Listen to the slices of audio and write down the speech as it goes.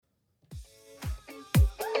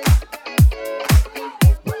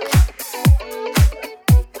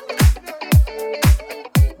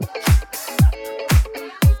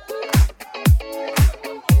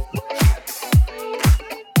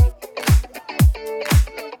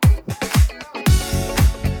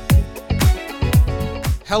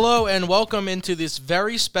Hello and welcome into this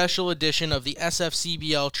very special edition of the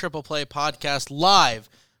SFCBL Triple Play Podcast live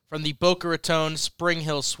from the Boca Raton Spring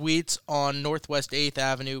Hill Suites on Northwest 8th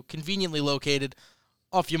Avenue, conveniently located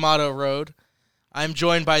off Yamato Road. I'm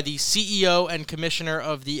joined by the CEO and Commissioner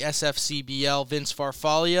of the SFCBL, Vince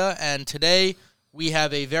Farfaglia, and today we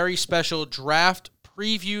have a very special draft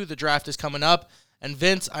preview. The draft is coming up, and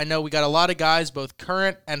Vince, I know we got a lot of guys, both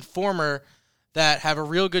current and former, that have a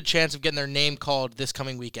real good chance of getting their name called this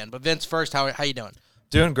coming weekend. But Vince, first, how you doing?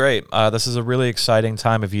 Doing great. This is a really exciting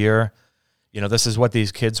time of year. You know, this is what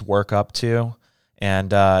these kids work up to, and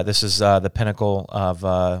this is the pinnacle of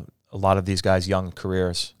a lot of these guys' young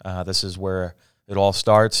careers. This is where it all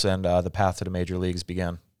starts and the path to the major leagues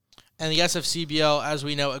begin. And the SFCBL, as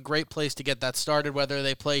we know, a great place to get that started, whether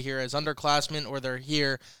they play here as underclassmen or they're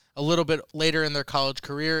here a little bit later in their college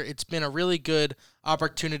career. It's been a really good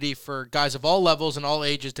opportunity for guys of all levels and all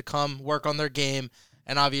ages to come work on their game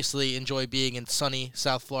and obviously enjoy being in sunny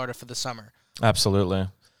South Florida for the summer. Absolutely.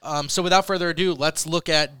 So without further ado, let's look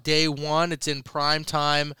at day one. It's in prime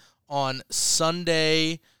time on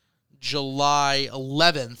Sunday, July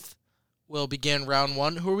 11th. We'll begin round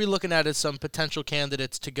one. Who are we looking at as some potential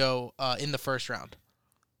candidates to go in the first round?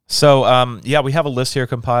 So, we have a list here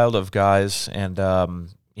compiled of guys and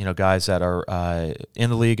guys that are in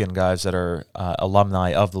the league and guys that are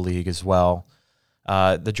alumni of the league as well.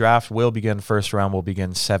 The draft will begin, first round will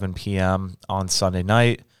begin 7 p.m. on Sunday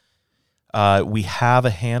night. We have a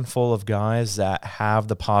handful of guys that have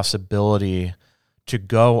the possibility to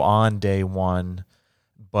go on day one,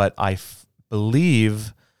 but I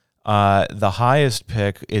believe the highest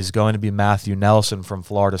pick is going to be Matthew Nelson from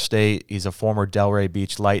Florida State. He's a former Delray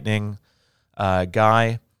Beach Lightning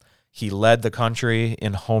guy. He led the country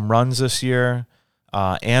in home runs this year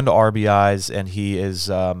and RBIs, and he is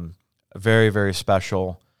a very, very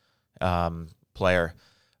special player.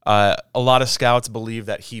 A lot of scouts believe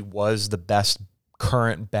that he was the best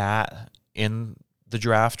current bat in the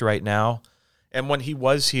draft right now. And when he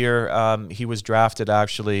was here, he was drafted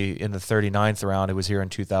actually in the 39th round. It was here in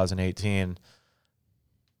 2018.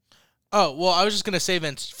 Oh, well, I was just going to say,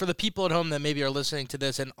 Vince, for the people at home that maybe are listening to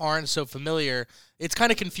this and aren't so familiar, it's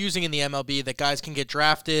kind of confusing in the MLB that guys can get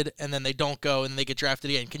drafted and then they don't go and they get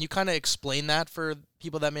drafted again. Can you kind of explain that for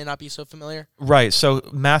people that may not be so familiar? Right. So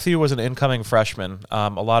Matthew was an incoming freshman. A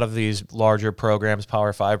lot of these larger programs,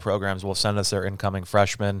 Power 5 programs, will send us their incoming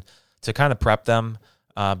freshmen to kind of prep them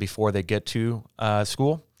before they get to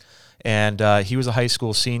school. And he was a high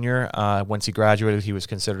school senior. Once he graduated, he was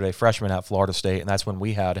considered a freshman at Florida State, and that's when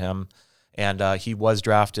we had him. And he was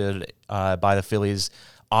drafted by the Phillies,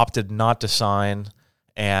 opted not to sign,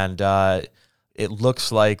 and it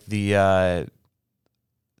looks like the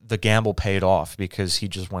gamble paid off because he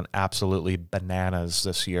just went absolutely bananas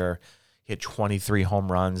this year. Hit 23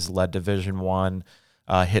 home runs, led Division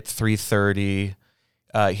I, hit 330.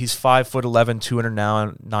 He's 5'11",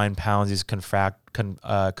 209 pounds. He's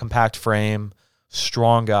compact frame,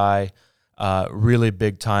 strong guy, really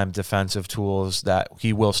big-time defensive tools that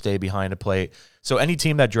he will stay behind the plate. So any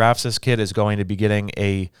team that drafts this kid is going to be getting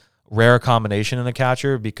a rare combination in the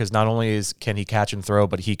catcher because not only can he catch and throw,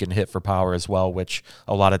 but he can hit for power as well, which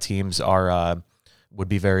a lot of teams would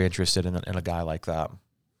be very interested in a guy like that.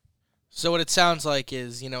 So what it sounds like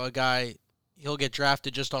is, a guy, he'll get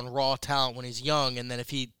drafted just on raw talent when he's young, and then if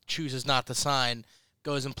he chooses not to sign,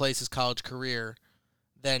 goes and plays his college career,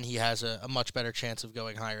 then he has a much better chance of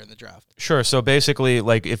going higher in the draft. Sure. So basically,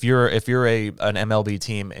 like if you're an MLB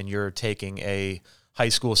team and you're taking a high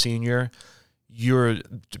school senior, you're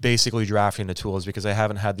basically drafting the tools because they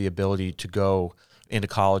haven't had the ability to go into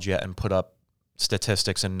college yet and put up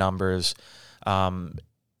statistics and numbers. And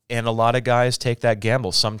a lot of guys take that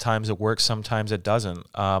gamble. Sometimes it works, sometimes it doesn't.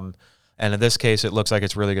 And in this case, it looks like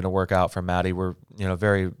it's really going to work out for Matty. We're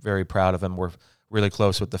very, very proud of him. We're really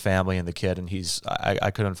close with the family and the kid, and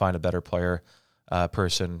I couldn't find a better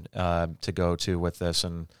person to go to with this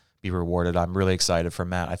and be rewarded. I'm really excited for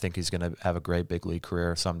Matt. I think he's going to have a great big league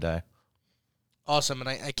career someday. Awesome, and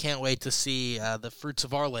I can't wait to see the fruits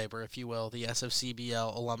of our labor, if you will, the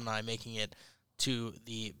SFCBL alumni making it to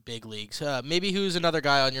the big leagues. Maybe who's another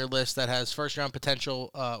guy on your list that has first-round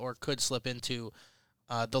potential or could slip into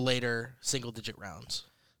the later single-digit rounds?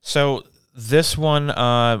 So this one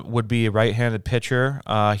would be a right-handed pitcher.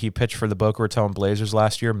 He pitched for the Boca Raton Blazers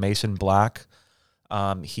last year, Mason Black.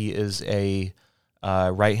 He is a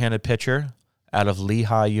right-handed pitcher out of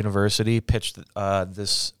Lehigh University, pitched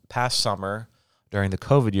this past summer during the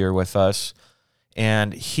COVID year with us.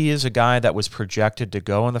 And he is a guy that was projected to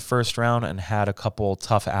go in the first round and had a couple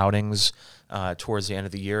tough outings towards the end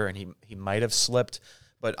of the year, and he might have slipped.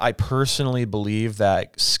 But I personally believe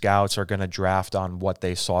that scouts are going to draft on what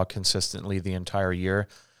they saw consistently the entire year,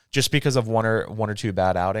 just because of one or two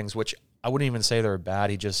bad outings, which I wouldn't even say they're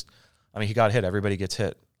bad. He got hit. Everybody gets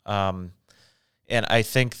hit. And I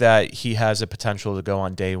think that he has a potential to go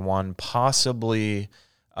on day one, possibly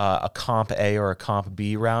a Comp A or a Comp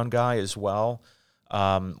B round guy as well.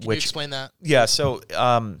 Can you explain that? Yeah, so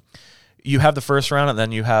you have the first round, and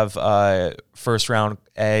then you have first round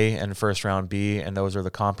A and first round B, and those are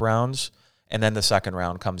the comp rounds. And then the second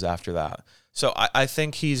round comes after that. So I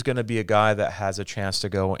think he's going to be a guy that has a chance to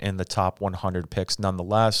go in the top 100 picks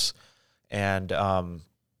nonetheless. And,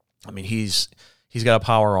 he's got a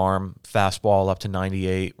power arm, fastball up to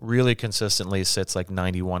 98, really consistently sits like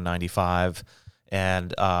 91, 95.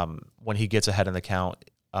 And when he gets ahead in the count,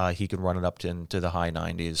 he can run it up into the high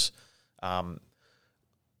 90s.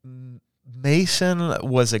 Mason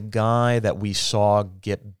was a guy that we saw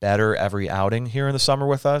get better every outing here in the summer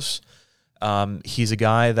with us. He's a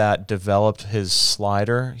guy that developed his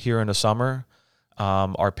slider here in the summer.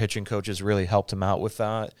 Our pitching coaches really helped him out with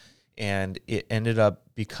that, and it ended up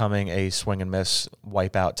becoming a swing and miss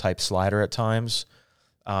wipeout type slider at times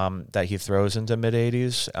that he throws into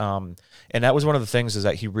mid-80s. And that was one of the things, is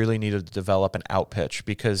that he really needed to develop an out pitch,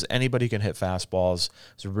 because anybody can hit fastballs.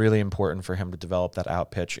 It's really important for him to develop that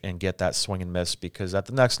out pitch and get that swing and miss, because at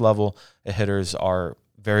the next level, the hitters are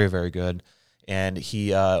very, very good. And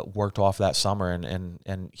he worked off that summer,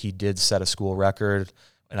 and he did set a school record,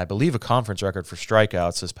 and I believe a conference record for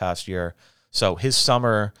strikeouts this past year. So his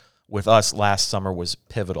summer with us last summer was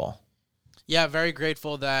pivotal. Yeah, very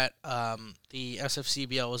grateful that the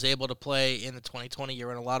SFCBL was able to play in the 2020 year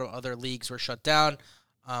when a lot of other leagues were shut down.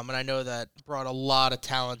 And I know that brought a lot of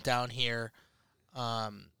talent down here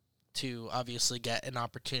to obviously get an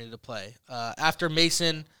opportunity to play. After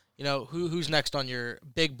Mason, who's next on your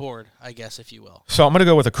big board, I guess, if you will? So I'm going to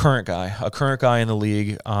go with a current guy in the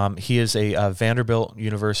league. He is a Vanderbilt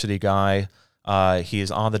University guy. He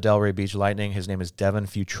is on the Delray Beach Lightning. His name is Devin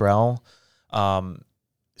Futrell.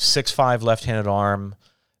 6'5", left-handed arm,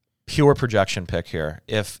 pure projection pick here.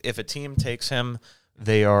 If a team takes him,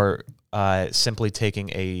 they are simply taking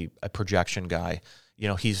a projection guy.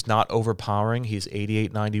 He's not overpowering. He's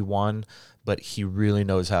 88-91, but he really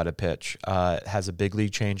knows how to pitch. Has a big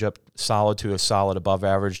league changeup, solid to a solid above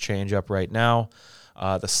average changeup right now.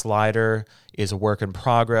 The slider is a work in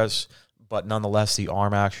progress, but nonetheless, the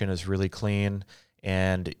arm action is really clean.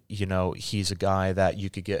 And, he's a guy that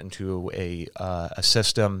you could get into a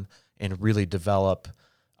system and really develop.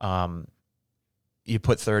 You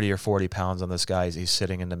put 30 or 40 pounds on this guy, he's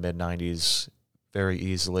sitting in the mid-90s very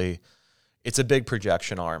easily. It's a big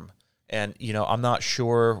projection arm. And, I'm not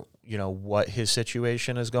sure, what his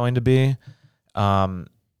situation is going to be and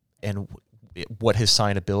what his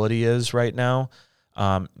signability is right now.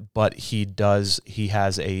 But he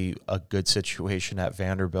has a good situation at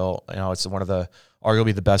Vanderbilt. It's one of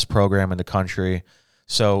arguably the best program in the country.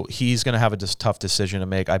 So he's going to have a tough decision to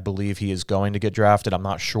make. I believe he is going to get drafted. I'm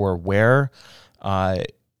not sure where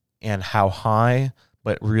and how high,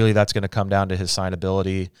 but really that's going to come down to his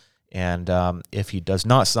signability. And if he does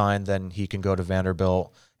not sign, then he can go to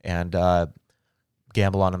Vanderbilt and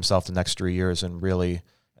gamble on himself the next 3 years and really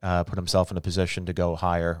put himself in a position to go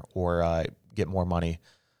higher or get more money,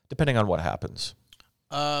 depending on what happens.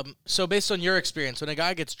 So based on your experience, when a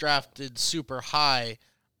guy gets drafted super high,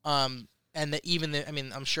 I'm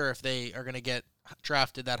sure if they are going to get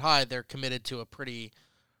drafted that high, they're committed to a pretty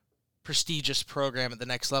prestigious program at the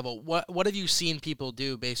next level. What have you seen people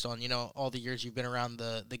do based on, all the years you've been around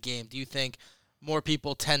the game? Do you think more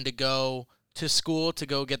people tend to go to school to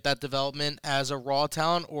go get that development as a raw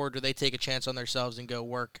talent, or do they take a chance on themselves and go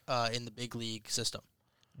work in the big league system?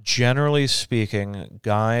 Generally speaking,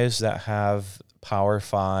 guys that have Power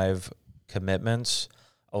 5 commitments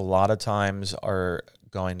a lot of times are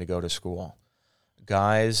going to go to school.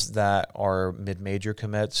 Guys that are mid-major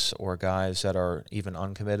commits or guys that are even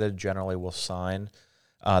uncommitted generally will sign.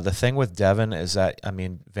 The thing with Devin is that,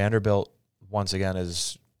 Vanderbilt, once again,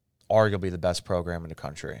 is arguably the best program in the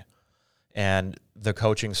country. And the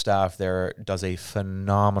coaching staff there does a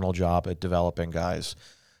phenomenal job at developing guys.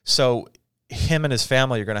 So him and his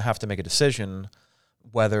family are going to have to make a decision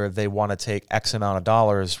whether they want to take X amount of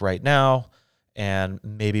dollars right now and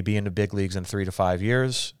maybe be in the big leagues in 3 to 5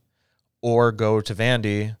 years, or go to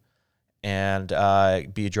Vandy and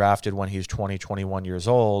be drafted when he's 20, 21 years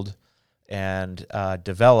old and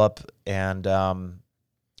develop and,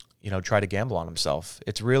 try to gamble on himself.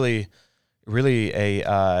 It's really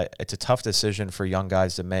it's a tough decision for young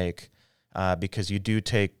guys to make because you do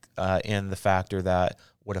take in the factor that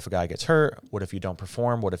what if a guy gets hurt? What if you don't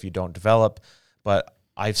perform? What if you don't develop? But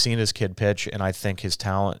I've seen his kid pitch, and I think his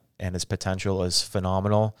talent and his potential is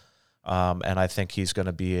phenomenal. And I think he's going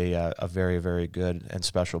to be a very, very good and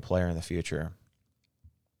special player in the future.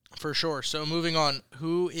 For sure. So moving on,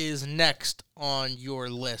 who is next on your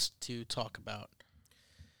list to talk about?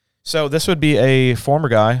 So this would be a former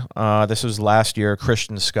guy. This was last year,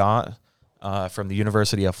 Christian Scott from the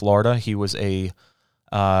University of Florida. He was a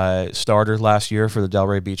starter last year for the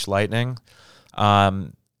Delray Beach Lightning.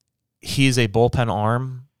 He's a bullpen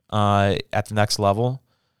arm at the next level.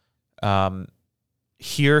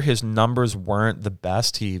 Here, his numbers weren't the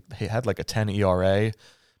best. He had like a 10 ERA,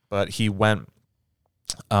 but he went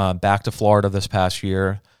back to Florida this past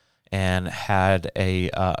year and had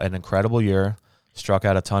an incredible year. Struck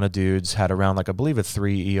out a ton of dudes. Had around I believe a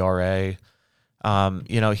 3 ERA.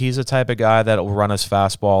 He's the type of guy that will run his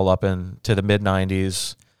fastball up into the mid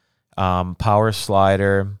 90s. Power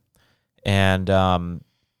slider, and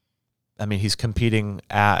he's competing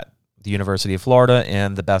at the University of Florida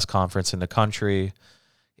in the best conference in the country,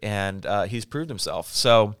 and he's proved himself.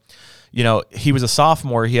 So, he was a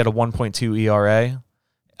sophomore. He had a 1.2 ERA.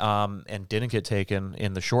 And didn't get taken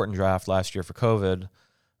in the shortened draft last year for COVID.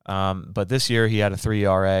 But this year he had a 3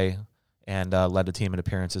 ERA and led the team in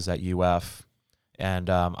appearances at UF. And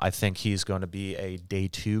I think he's going to be a day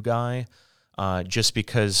 2 guy just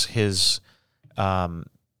because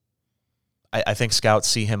I think scouts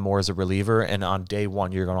see him more as a reliever, and on day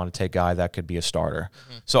 1 you're going to want to take a guy that could be a starter.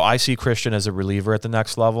 Mm-hmm. So I see Christian as a reliever at the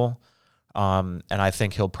next level. And I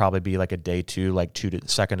think he'll probably be like a day 2, like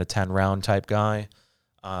 2nd to 10 round type guy.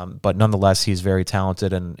 But nonetheless, he's very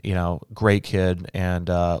talented and, great kid and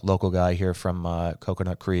local guy here from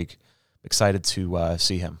Coconut Creek. Excited to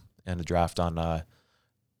see him in the draft on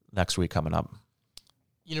next week coming up.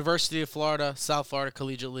 University of Florida, South Florida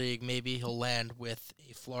Collegiate League. Maybe he'll land with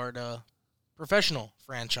a Florida professional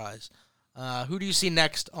franchise. Who do you see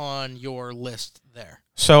next on your list there?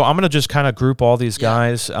 So I'm going to just kind of group all these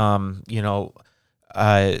guys. I'm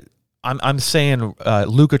saying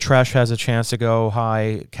Luca Tresh has a chance to go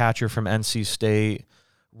high, catcher from NC State.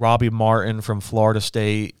 Robbie Martin from Florida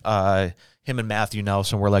State. Him and Matthew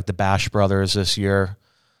Nelson were like the Bash brothers this year.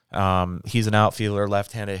 He's an outfielder,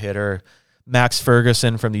 left-handed hitter. Max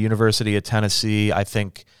Ferguson from the University of Tennessee. I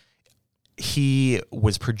think he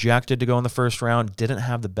was projected to go in the first round, didn't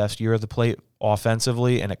have the best year of the plate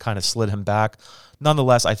offensively, and it kind of slid him back.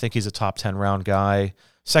 Nonetheless, I think he's a top 10 round guy.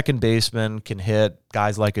 Second baseman, can hit.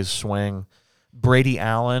 Guys like his swing. Brady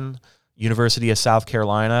Allen, University of South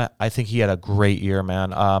Carolina. I think he had a great year,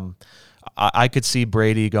 man. I could see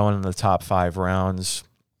Brady going in the top 5 rounds.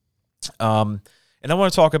 And I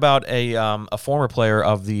want to talk about a former player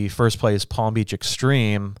of the first place Palm Beach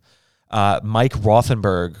Extreme, Mike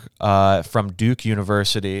Rothenberg from Duke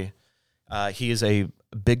University. He is a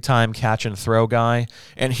big-time catch-and-throw guy,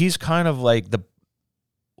 and he's kind of like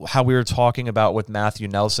how we were talking about with Matthew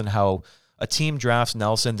Nelson, how a team drafts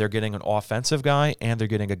Nelson, they're getting an offensive guy and they're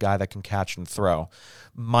getting a guy that can catch and throw.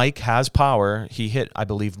 Mike has power. He hit, I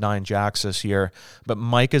believe, 9 jacks this year, but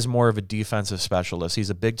Mike is more of a defensive specialist. He's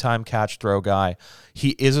a big-time catch-throw guy. He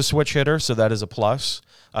is a switch hitter, so that is a plus.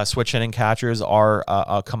 Switch hitting catchers are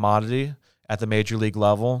a commodity at the major league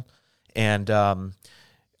level, and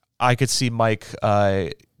I could see Mike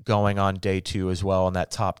going on day 2 as well in that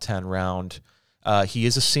top 10 round. He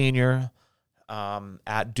is a senior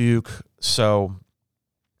at Duke, so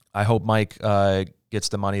I hope Mike gets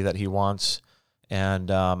the money that he wants, and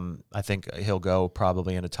I think he'll go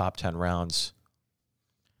probably in the top 10 rounds.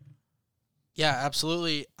 Yeah,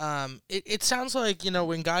 absolutely. It sounds like,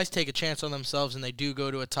 when guys take a chance on themselves and they do go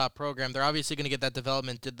to a top program, they're obviously going to get that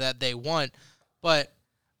development that they want, but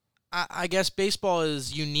I guess baseball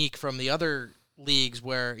is unique from the other leagues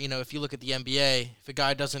where, if you look at the NBA, if a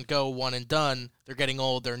guy doesn't go one and done, they're getting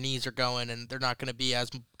old, their knees are going, and they're not going to be as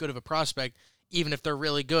good of a prospect, even if they're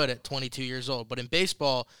really good at 22 years old. But in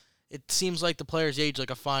baseball, it seems like the players age like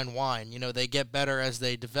a fine wine. They get better as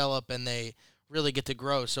they develop and they really get to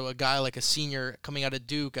grow. So a guy like a senior coming out of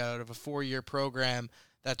Duke, out of a 4-year program,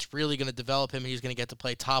 that's really going to develop him, and he's going to get to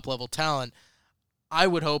play top-level talent. I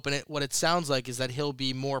would hope, and what it sounds like is that he'll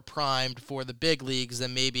be more primed for the big leagues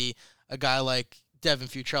than maybe a guy like Devin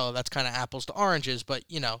Futrella. That's kind of apples to oranges, but,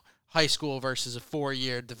 high school versus a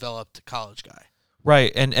 4-year developed college guy.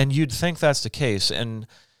 Right, and you'd think that's the case, and,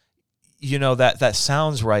 that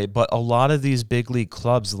sounds right, but a lot of these big league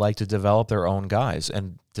clubs like to develop their own guys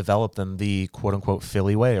and develop them the quote-unquote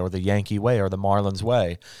Philly way or the Yankee way or the Marlins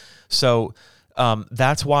way. So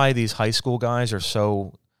that's why these high school guys are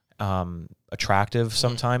so attractive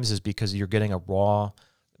sometimes, is because you're getting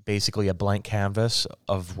basically a blank canvas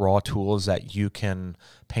of raw tools that you can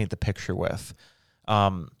paint the picture with.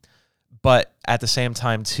 But at the same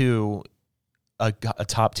time, too, a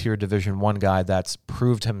top-tier Division I guy that's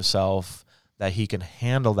proved himself that he can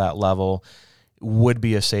handle that level would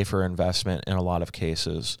be a safer investment in a lot of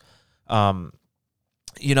cases. And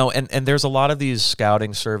there's a lot of these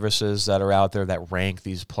scouting services that are out there that rank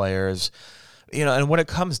these players, and when it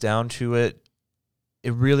comes down to it,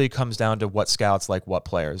 it really comes down to what scouts like what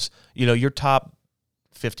players. Your top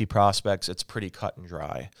 50 prospects, it's pretty cut and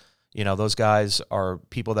dry. Those guys are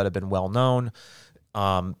people that have been well known,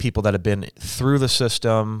 people that have been through the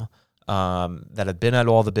system, that have been at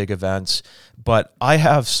all the big events. But I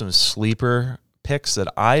have some sleeper picks that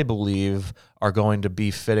I believe are going to be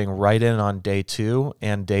fitting right in on day 2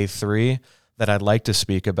 and day 3 that I'd like to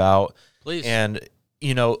speak about. Please. And,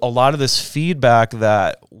 a lot of this feedback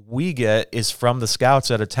that we get is from the scouts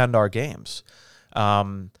that attend our games.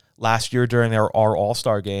 Last year during our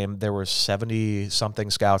All-Star game, there were 70-something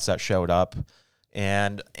scouts that showed up,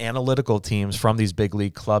 and analytical teams from these big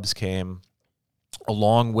league clubs came,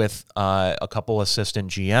 along with a couple assistant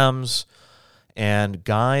GMs, and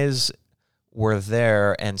guys were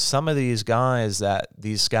there. And some of these guys that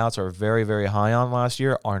these scouts are very, very high on last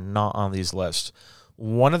year are not on these lists.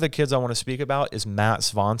 One of the kids I want to speak about is Matt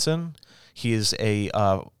Svanson. He is a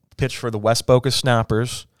pitch for the West Boca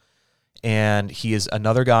Snappers, and he is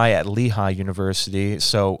another guy at Lehigh University.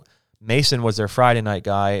 So Mason was their Friday night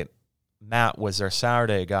guy. Matt was their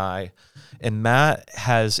Saturday guy. And Matt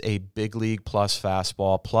has a big league plus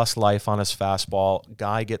fastball, plus life on his fastball.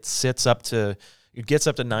 Guy gets up to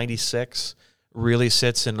 96, really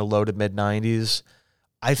sits in the low to mid 90s.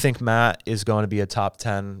 I think Matt is going to be a top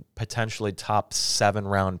 10, potentially top 7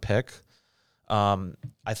 round pick. I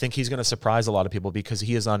think he's going to surprise a lot of people because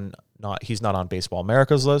he's not on Baseball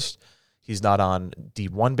America's list. He's not on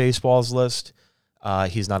D1 Baseball's list.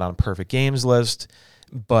 He's not on Perfect Games list.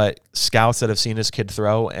 But scouts that have seen his kid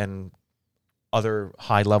throw and other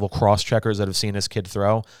high-level cross-checkers that have seen his kid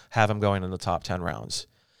throw have him going in the top 10 rounds.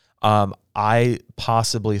 I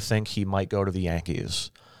possibly think he might go to the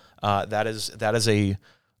Yankees. That is a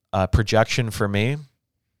projection for me.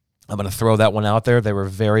 I'm going to throw that one out there. They were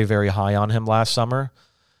very, very high on him last summer.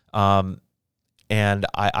 And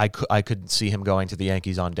I could see him going to the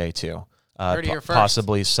Yankees on day 2.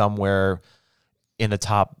 Possibly somewhere in the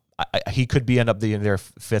top. He could end up being their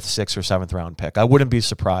 5th, 6th, or 7th round pick. I wouldn't be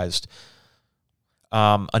surprised.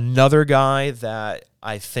 Another guy that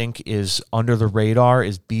I think is under the radar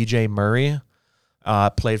is B.J. Murray.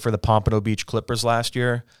 Played for the Pompano Beach Clippers last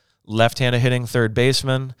year. Left-handed hitting third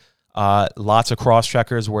baseman. Lots of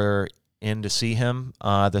cross-checkers were in to see him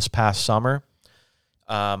this past summer.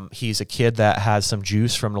 He's a kid that has some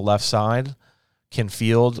juice from the left side, can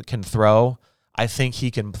field, can throw. I think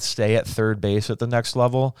he can stay at third base at the next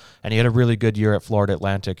level, and he had a really good year at Florida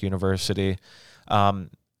Atlantic University.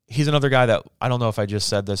 He's another guy that, I don't know if I just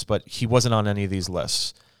said this, but he wasn't on any of these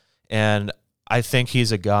lists. And I think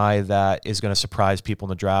he's a guy that is going to surprise people in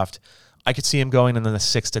the draft. I could see him going in the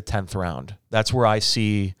 6th to 10th round. That's where I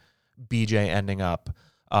see BJ ending up.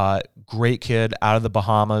 Great kid out of the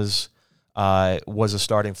Bahamas, was a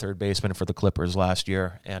starting third baseman for the Clippers last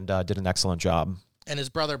year and did an excellent job. And his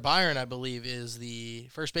brother Byron, I believe, is the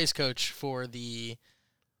first base coach for the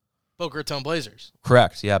Boca Raton Blazers.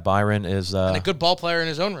 Correct. Yeah, Byron is and a good ball player in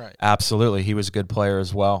his own right. Absolutely. He was a good player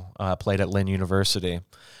as well. Played at Lynn University.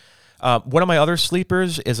 One of my other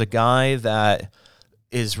sleepers is a guy that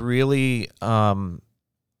is really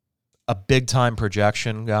a big-time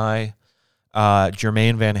projection guy,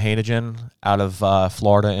 Jermaine Van Hanegen out of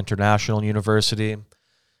Florida International University.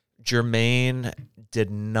 Jermaine did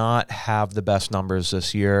not have the best numbers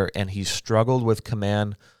this year, and he struggled with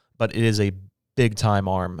command, but it is a big-time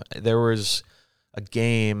arm. There was a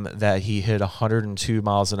game that he hit 102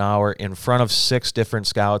 miles an hour in front of 6 different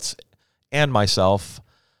scouts and myself.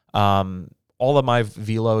 All of my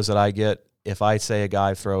velos that I get, if I say a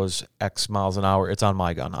guy throws X miles an hour, it's on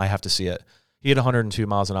my gun. I have to see it. He hit 102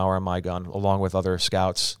 miles an hour on my gun, along with other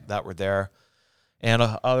scouts that were there and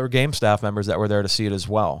other game staff members that were there to see it as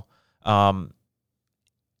well.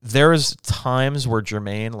 There's times where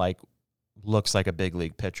Jermaine looks like a big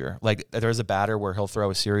league pitcher. There's a batter where he'll throw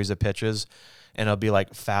a series of pitches and it'll be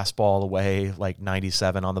fastball away,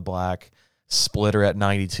 97 on the black, splitter at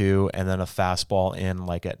 92, and then a fastball in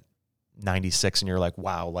at 96. And you're like,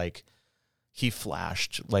 wow, he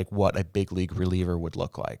flashed what a big league reliever would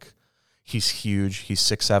look like. He's huge. He's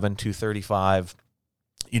 6'7", 235.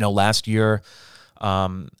 Last year,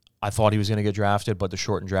 I thought he was going to get drafted, but the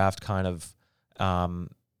shortened draft kind of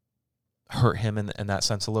hurt him in that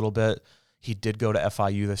sense a little bit. He did go to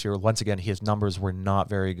FIU this year. Once again, his numbers were not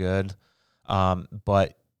very good,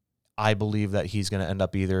 but I believe that he's going to end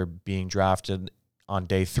up either being drafted on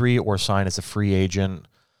day 3 or sign as a free agent,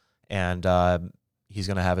 and he's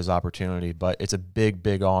going to have his opportunity. But it's a big,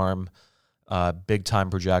 big arm, big time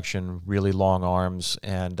projection, really long arms,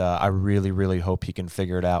 and I really, really hope he can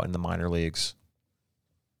figure it out in the minor leagues.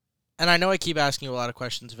 And I know I keep asking you a lot of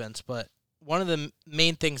questions, Vince, but one of the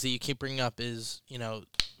main things that you keep bringing up is,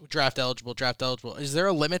 draft eligible. Is there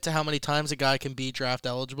a limit to how many times a guy can be draft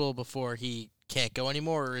eligible before he can't go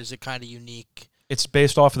anymore, or is it kind of unique? It's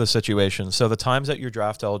based off of the situation. So the times that you're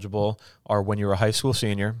draft eligible are when you're a high school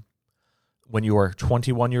senior, when you are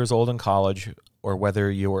 21 years old in college, or whether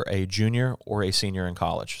you're a junior or a senior in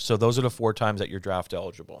college. So those are the 4 times that you're draft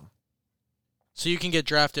eligible. So you can get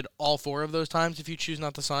drafted all 4 of those times if you choose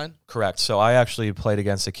not to sign? Correct. So I actually played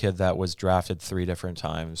against a kid that was drafted 3 different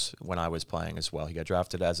times when I was playing as well. He got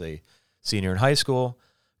drafted as a senior in high school,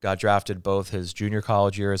 got drafted both his junior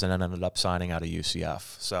college years, and then ended up signing out of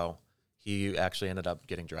UCF. So he actually ended up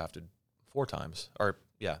getting drafted 4 times.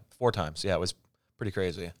 4 times. Yeah, it was pretty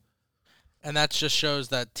crazy. And that just shows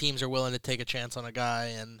that teams are willing to take a chance on a guy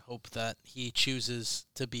and hope that he chooses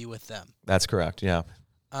to be with them. That's correct, yeah.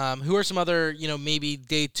 Who are some other, maybe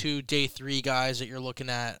day 2, day 3 guys that you're looking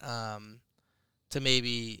at to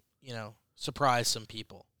maybe, surprise some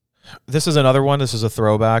people? This is another one. This is a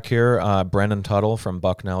throwback here. Brendan Tuttle from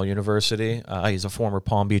Bucknell University. He's a former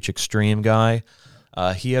Palm Beach Extreme guy.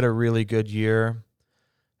 He had a really good year.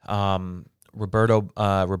 Roberto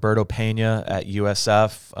Pena at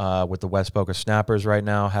USF with the West Boca Snappers right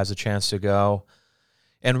now has a chance to go.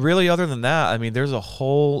 And really, other than that, I mean, there's a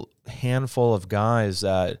whole handful of guys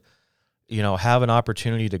that, have an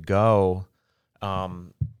opportunity to go.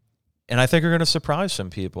 And I think are going to surprise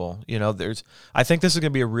some people. I think this is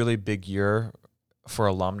going to be a really big year for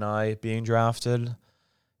alumni being drafted.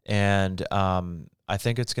 And I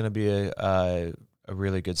think it's going to be a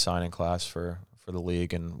really good signing class for the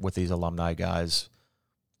league and with these alumni guys.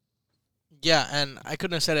 Yeah, and I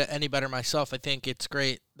couldn't have said it any better myself. I think it's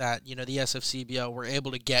great that, the SFCBL, we're able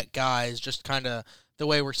to get guys just kind of the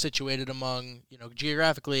way we're situated among,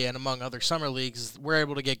 geographically and among other summer leagues. We're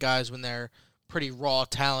able to get guys when they're pretty raw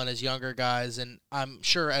talent as younger guys. And I'm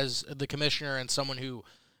sure as the commissioner and someone who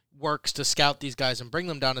works to scout these guys and bring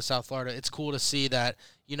them down to South Florida, it's cool to see that,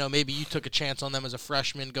 maybe you took a chance on them as a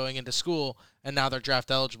freshman going into school and now they're draft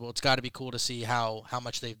eligible. It's got to be cool to see how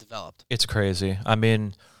much they've developed. It's crazy. I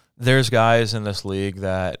mean, there's guys in this league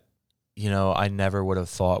that, I never would have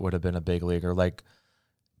thought would have been a big leaguer, like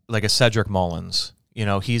a Cedric Mullins.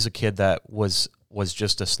 He's a kid that was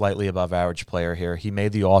just a slightly above average player here. He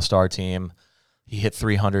made the All-Star team. He hit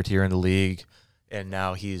 300 here in the league, and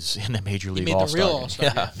now he's in the Major League All-Star. He made the real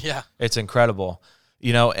All-Star. Yeah. It's incredible.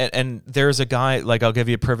 And there's a guy, like I'll give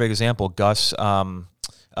you a perfect example, Gus,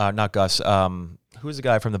 not Gus, who's the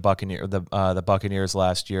guy from the Buccaneers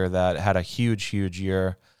last year that had a huge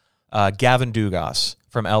year? Gavin Dugas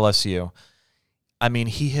from LSU. I mean,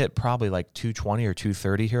 he hit probably like 220 or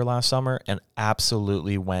 230 here last summer and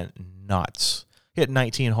absolutely went nuts. He hit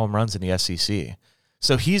 19 home runs in the SEC.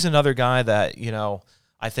 So he's another guy that,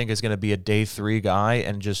 I think is going to be a day 3 guy,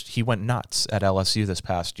 and he went nuts at LSU this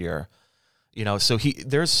past year. So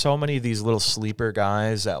there's so many of these little sleeper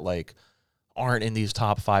guys that like aren't in these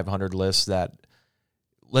top 500 lists that,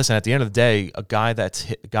 listen, at the end of the day, a guy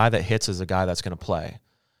that hits is a guy that's going to play.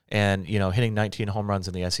 And, hitting 19 home runs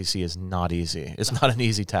in the SEC is not easy. It's not an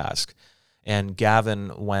easy task. And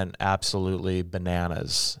Gavin went absolutely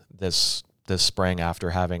bananas this spring after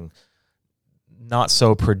having not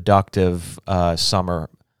so productive summer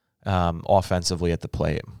offensively at the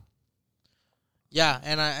plate. Yeah,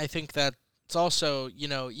 and I think that it's also,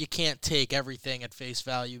 you can't take everything at face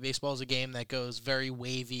value. Baseball is a game that goes very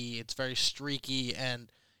wavy. It's very streaky,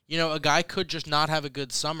 and a guy could just not have a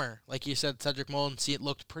good summer. Like you said, Cedric Mullins, it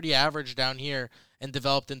looked pretty average down here and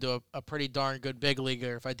developed into a pretty darn good big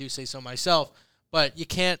leaguer, if I do say so myself. But you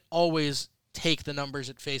can't always take the numbers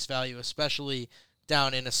at face value, especially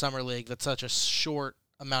down in a summer league that's such a short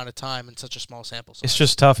amount of time and such a small sample size. It's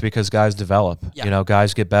just tough because guys develop. Yeah.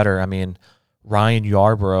 Guys get better. I mean, Ryan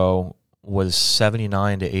Yarbrough was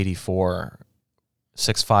 79 to 84,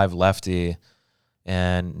 6'5" lefty.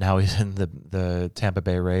 And now he's in the Tampa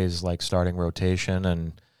Bay Rays starting rotation,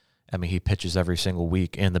 and I mean he pitches every single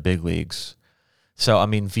week in the big leagues. So I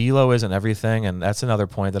mean velo isn't everything, and that's another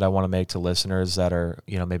point that I want to make to listeners that are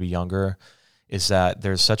maybe younger, is that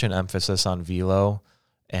there's such an emphasis on velo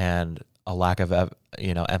and a lack of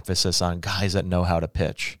emphasis on guys that know how to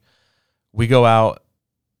pitch. We go out,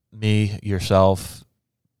 me, yourself,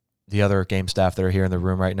 the other game staff that are here in the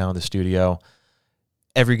room right now in the studio.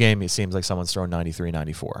 Every game, it seems like someone's throwing 93,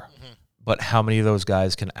 94. Mm-hmm. but how many of those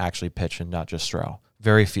guys can actually pitch and not just throw?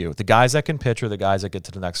 Very few. The guys that can pitch are the guys that get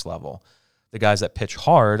to the next level. The guys that pitch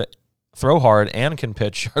hard, throw hard, and can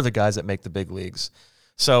pitch are the guys that make the big leagues.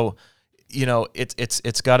 So,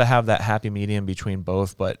 it's got to have that happy medium between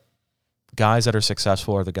both, but guys that are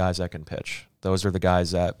successful are the guys that can pitch. Those are the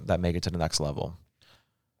guys that make it to the next level.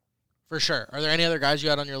 For sure. Are there any other guys you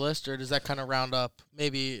had on your list, or does that kind of round up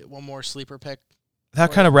maybe one more sleeper pick?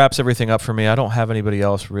 That kind of wraps everything up for me. I don't have anybody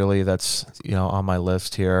else really that's, on my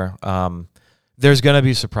list here. There's going to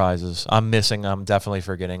be surprises. I'm definitely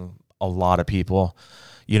forgetting a lot of people.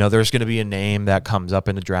 There's going to be a name that comes up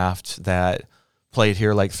in the draft that played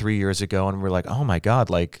here like 3 years ago, and we're like, oh my God,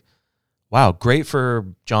 like, wow, great for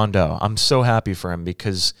John Doe. I'm so happy for him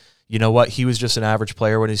because you know what? He was just an average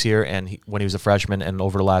player when he's here, and when he was a freshman, and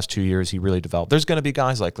over the last 2 years, he really developed. There's going to be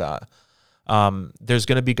guys like that. There's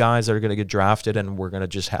going to be guys that are going to get drafted, and we're going to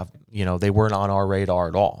just have, they weren't on our radar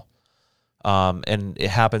at all. And it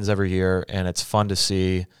happens every year, and it's fun to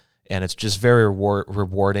see, and it's just very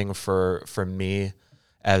rewarding for me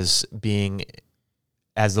as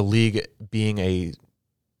the league being a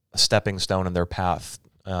stepping stone in their path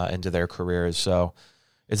into their careers. So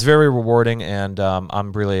it's very rewarding, and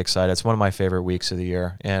I'm really excited. It's one of my favorite weeks of the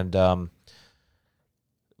year, and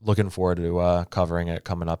looking forward to covering it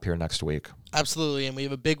coming up here next week. Absolutely, and we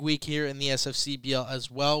have a big week here in the SFCBL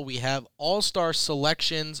as well. We have all-star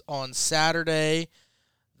selections on Saturday.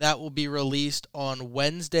 That will be released on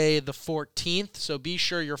Wednesday the 14th, so be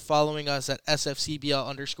sure you're following us at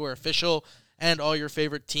SFCBL_official and all your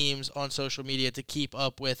favorite teams on social media to keep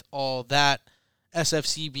up with all that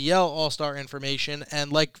SFCBL all-star information.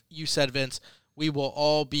 And like you said, Vince, we will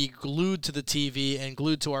all be glued to the TV and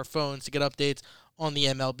glued to our phones to get updates on the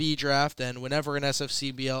MLB draft, and whenever an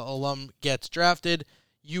SFCBL alum gets drafted,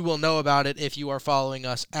 you will know about it if you are following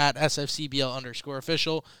us at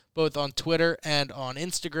SFCBL_official, both on Twitter and on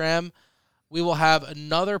Instagram. We will have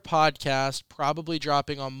another podcast probably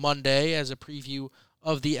dropping on Monday as a preview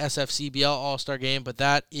of the SFCBL All-Star Game, but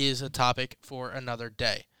that is a topic for another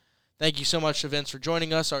day. Thank you so much to Vince for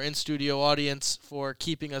joining us, our in-studio audience for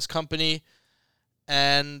keeping us company,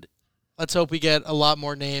 and let's hope we get a lot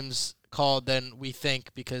more names called than we think,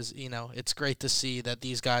 because it's great to see that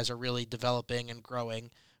these guys are really developing and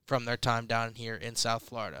growing from their time down here in South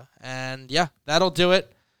Florida. And yeah, that'll do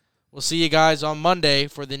it. We'll see you guys on Monday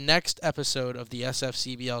for the next episode of the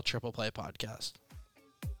SFCBL Triple Play Podcast.